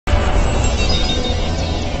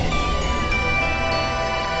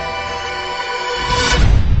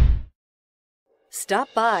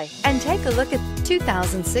Stop by and take a look at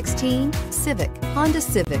 2016 Civic, Honda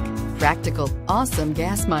Civic. Practical, awesome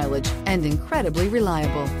gas mileage, and incredibly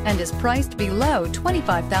reliable, and is priced below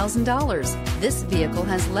 $25,000. This vehicle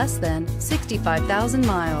has less than 65,000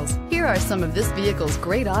 miles. Here are some of this vehicle's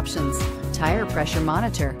great options: tire pressure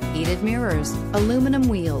monitor, heated mirrors, aluminum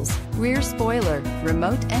wheels, rear spoiler,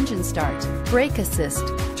 remote engine start, brake assist,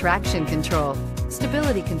 traction control,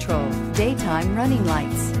 stability control, daytime running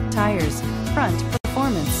lights, tires, front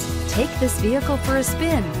performance. Take this vehicle for a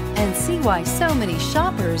spin and see why so many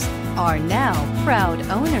shoppers are now proud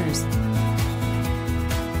owners.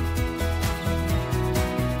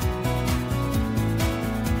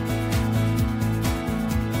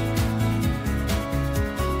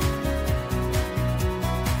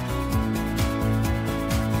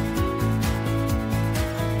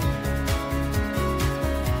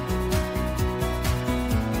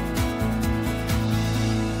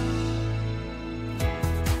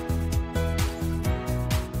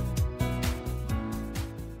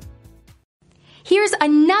 Here's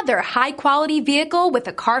another high-quality vehicle with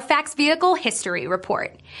a Carfax Vehicle History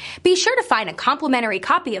Report. Be sure to find a complimentary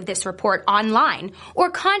copy of this report online or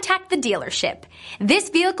contact the dealership. This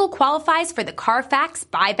vehicle qualifies for the Carfax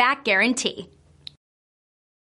Buyback Guarantee.